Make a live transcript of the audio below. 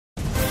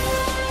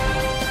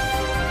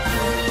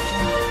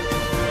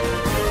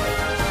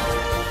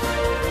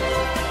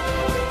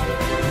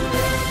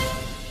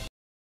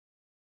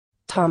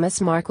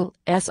Thomas Markle,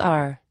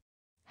 Sr.,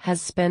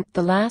 has spent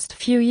the last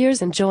few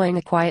years enjoying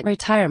a quiet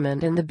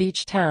retirement in the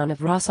beach town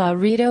of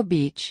Rosarito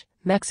Beach,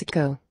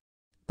 Mexico.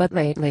 But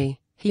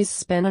lately, he's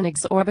spent an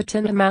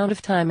exorbitant amount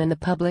of time in the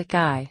public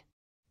eye.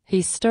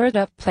 He's stirred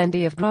up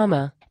plenty of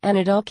drama, and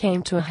it all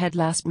came to a head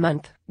last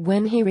month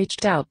when he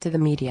reached out to the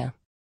media.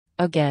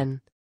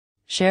 Again.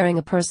 Sharing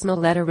a personal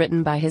letter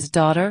written by his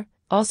daughter,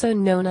 also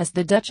known as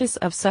the Duchess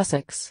of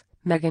Sussex,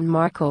 Meghan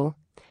Markle,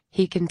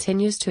 he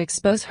continues to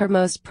expose her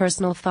most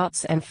personal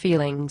thoughts and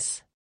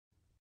feelings.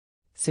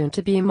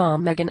 Soon-to-be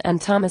mom Meghan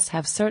and Thomas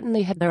have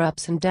certainly had their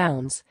ups and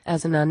downs,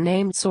 as an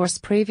unnamed source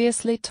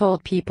previously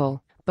told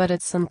People, but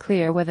it's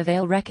unclear whether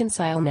they'll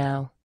reconcile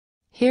now.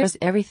 Here's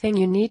everything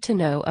you need to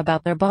know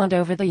about their bond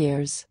over the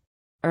years.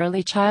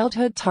 Early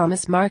childhood.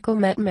 Thomas Markle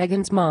met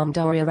Meghan's mom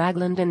Doria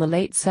Ragland in the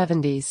late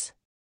 70s.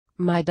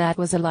 "My dad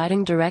was a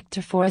lighting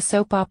director for a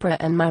soap opera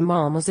and my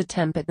mom was a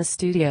temp at the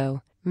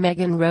studio,"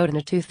 Meghan wrote in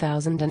a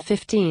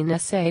 2015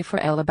 essay for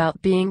Elle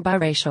about being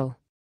biracial.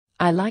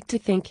 "I like to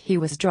think he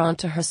was drawn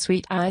to her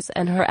sweet eyes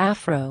and her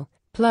afro,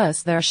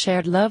 plus their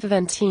shared love of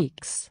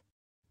antiques."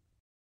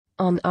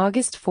 On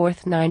August 4,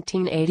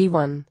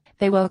 1981,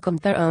 they welcomed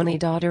their only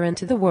daughter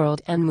into the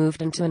world and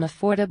moved into an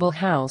affordable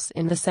house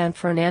in the San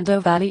Fernando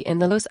Valley in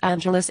the Los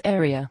Angeles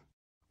area.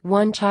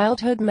 One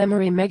childhood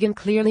memory Meghan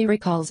clearly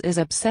recalls is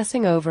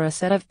obsessing over a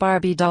set of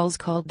Barbie dolls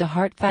called the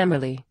Heart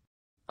Family.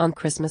 "On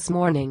Christmas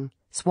morning,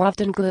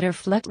 swathed in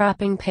glitter-flecked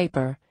wrapping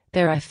paper,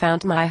 there I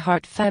found my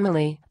Heart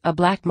Family, a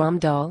black mom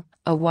doll,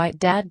 a white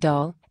dad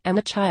doll, and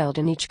a child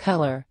in each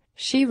color,"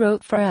 she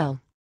wrote for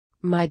Elle.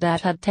 "My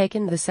dad had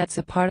taken the sets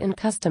apart and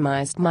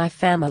customized my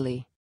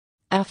family."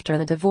 After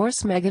the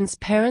divorce, Meghan's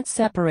parents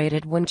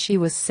separated when she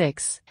was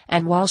 6,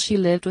 and while she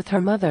lived with her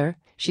mother,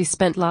 she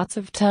spent lots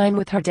of time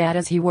with her dad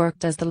as he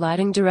worked as the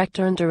lighting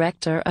director and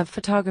director of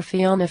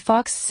photography on a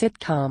Fox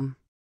sitcom.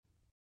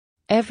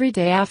 "Every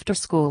day after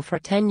school for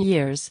 10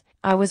 years,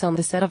 I was on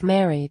the set of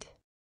Married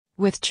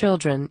with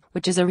Children,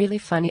 which is a really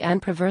funny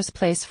and perverse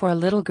place for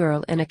a little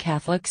girl in a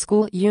Catholic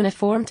school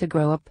uniform to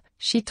grow up,"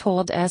 she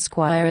told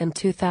Esquire in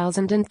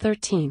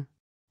 2013.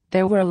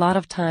 "There were a lot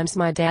of times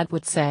my dad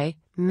would say,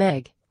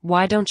 'Meg,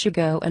 why don't you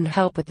go and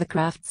help with the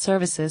craft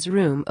services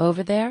room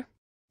over there?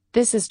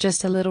 This is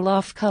just a little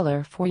off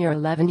color for your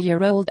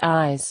 11-year-old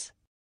eyes.'"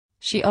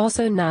 She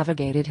also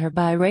navigated her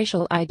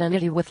biracial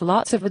identity with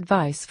lots of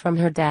advice from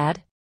her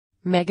dad.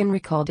 Meghan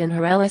recalled in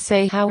her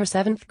essay how her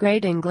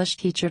 7th-grade English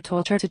teacher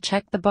told her to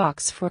check the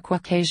box for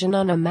Caucasian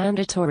on a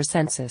mandatory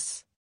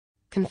census.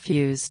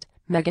 Confused,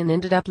 Meghan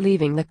ended up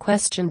leaving the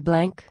question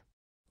blank.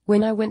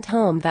 "When I went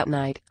home that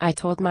night, I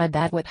told my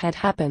dad what had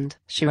happened,"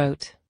 she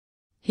wrote.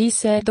 "He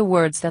said the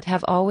words that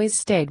have always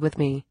stayed with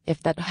me: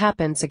 'If that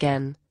happens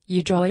again,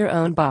 you draw your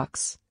own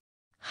box.'"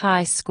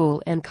 High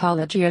school and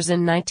college years.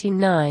 In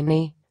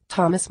 1990,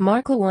 Thomas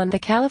Markle won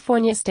the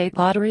California state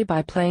lottery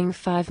by playing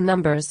 5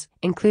 numbers,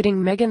 including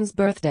Meghan's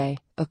birthday,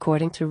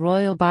 according to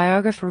royal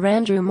biographer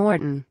Andrew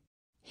Morton.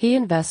 He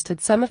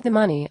invested some of the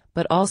money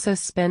but also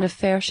spent a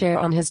fair share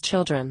on his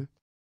children.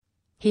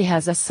 He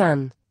has a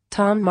son,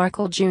 Tom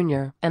Markle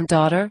Jr., and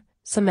daughter,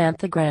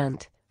 Samantha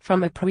Grant,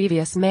 from a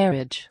previous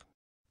marriage.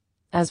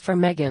 As for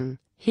Meghan,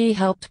 he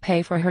helped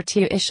pay for her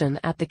tuition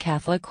at the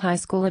Catholic high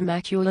school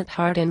Immaculate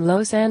Heart in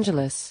Los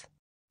Angeles.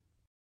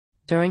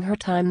 During her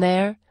time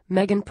there,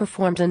 Meghan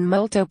performed in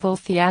multiple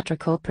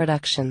theatrical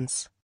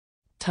productions.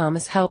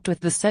 Thomas helped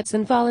with the sets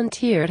and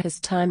volunteered his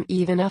time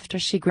even after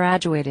she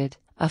graduated,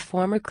 a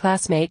former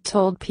classmate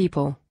told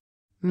People.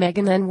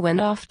 Meghan then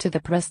went off to the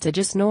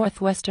prestigious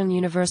Northwestern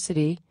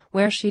University,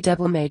 where she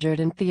double majored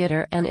in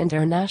theater and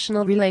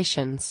international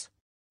relations.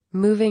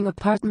 Moving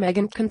apart,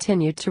 Meghan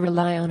continued to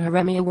rely on her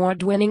Emmy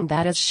Award-winning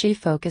that as she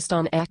focused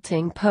on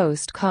acting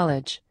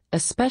post-college,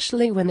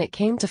 especially when it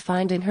came to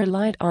finding her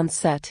light on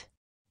set.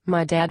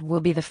 "My dad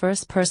will be the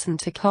first person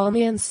to call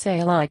me and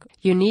say, like,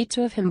 'You need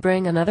to have him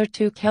bring another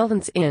 2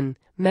 Kelvins in,'"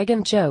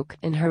 Meghan joked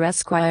in her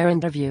Esquire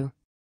interview.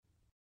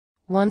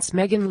 Once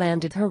Meghan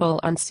landed her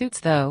role on Suits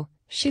though,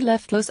 she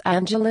left Los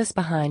Angeles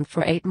behind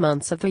for 8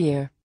 months of the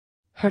year.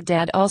 Her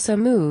dad also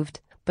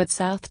moved, but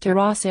south to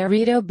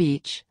Rosarito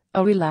Beach,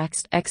 a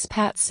relaxed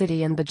expat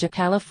city in Baja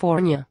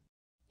California.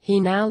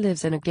 He now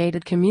lives in a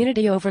gated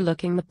community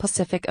overlooking the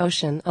Pacific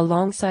Ocean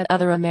alongside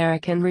other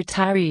American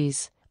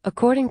retirees,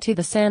 according to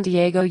the San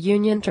Diego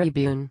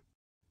Union-Tribune.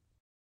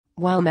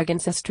 While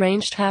Meghan's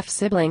estranged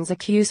half-siblings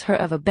accuse her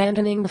of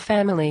abandoning the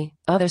family,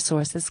 other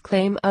sources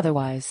claim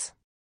otherwise.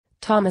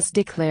 Thomas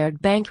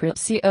declared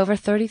bankruptcy over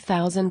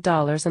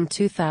 $30,000 in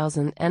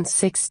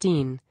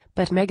 2016,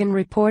 but Meghan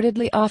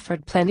reportedly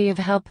offered plenty of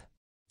help.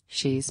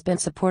 "She's been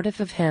supportive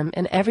of him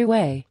in every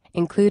way,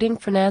 including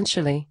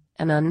financially,"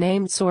 an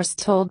unnamed source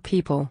told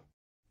People.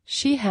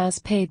 "She has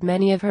paid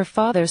many of her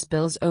father's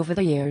bills over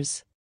the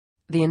years."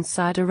 The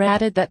insider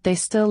added that they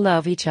still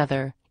love each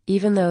other,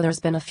 even though there's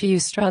been a few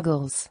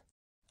struggles.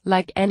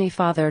 Like any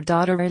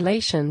father-daughter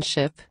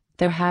relationship,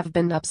 there have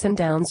been ups and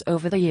downs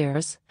over the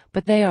years,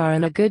 but they are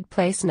in a good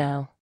place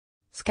now.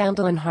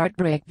 Scandal and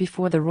heartbreak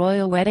before the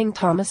royal wedding.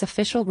 Thomas'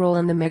 official role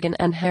in the Meghan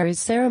and Harry's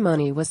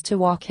ceremony was to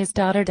walk his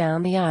daughter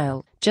down the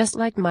aisle, just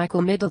like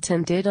Michael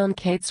Middleton did on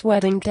Kate's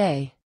wedding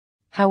day.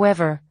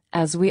 However,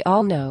 as we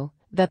all know,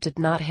 that did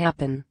not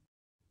happen.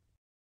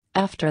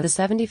 After the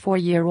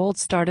 74-year-old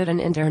started an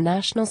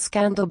international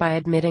scandal by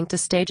admitting to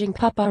staging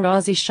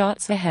paparazzi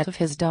shots ahead of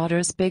his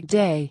daughter's big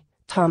day,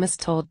 Thomas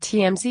told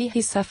TMZ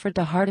he suffered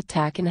a heart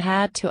attack and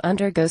had to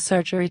undergo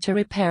surgery to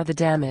repair the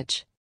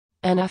damage.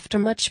 And after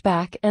much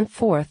back and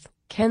forth,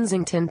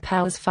 Kensington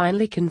Palace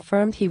finally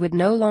confirmed he would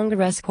no longer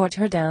escort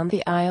her down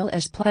the aisle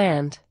as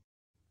planned.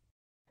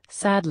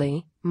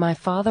 "Sadly, my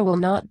father will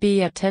not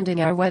be attending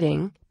our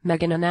wedding,"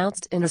 Meghan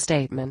announced in a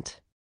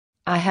statement.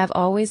 "I have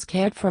always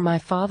cared for my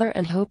father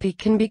and hope he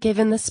can be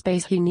given the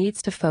space he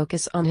needs to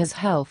focus on his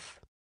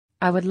health.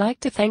 I would like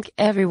to thank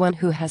everyone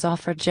who has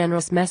offered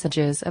generous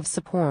messages of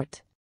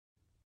support."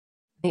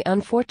 The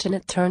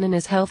unfortunate turn in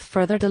his health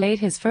further delayed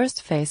his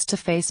first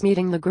face-to-face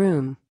meeting the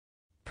groom.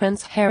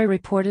 Prince Harry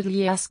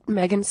reportedly asked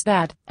Meghan's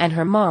dad and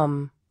her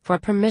mom for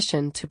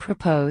permission to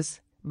propose,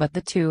 but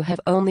the two have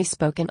only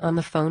spoken on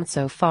the phone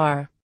so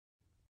far.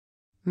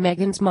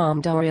 Meghan's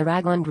mom Doria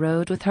Ragland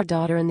rode with her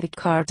daughter in the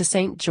car to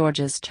St.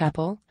 George's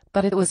Chapel,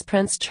 but it was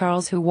Prince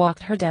Charles who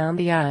walked her down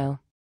the aisle.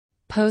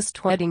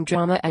 Post-wedding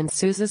drama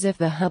ensues as if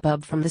the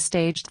hubbub from the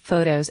staged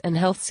photos and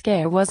health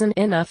scare wasn't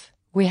enough.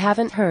 We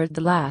haven't heard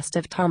the last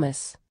of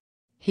Thomas.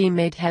 He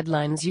made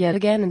headlines yet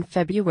again in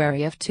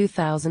February of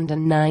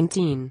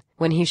 2019,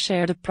 when he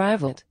shared a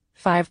private,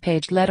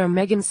 5-page letter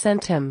Meghan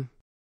sent him.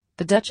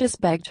 The Duchess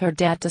begged her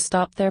dad to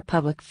stop their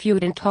public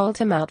feud and called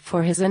him out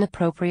for his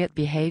inappropriate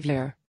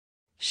behavior.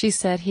 She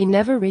said he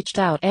never reached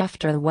out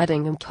after the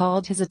wedding and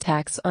called his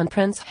attacks on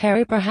Prince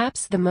Harry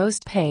perhaps the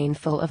most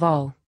painful of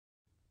all.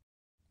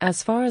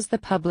 As far as the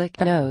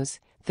public knows,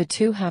 the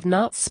two have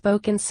not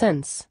spoken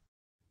since.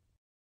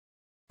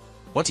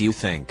 What do you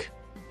think?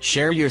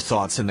 Share your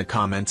thoughts in the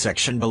comment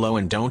section below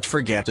and don't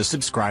forget to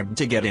subscribe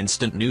to get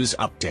instant news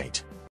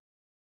update.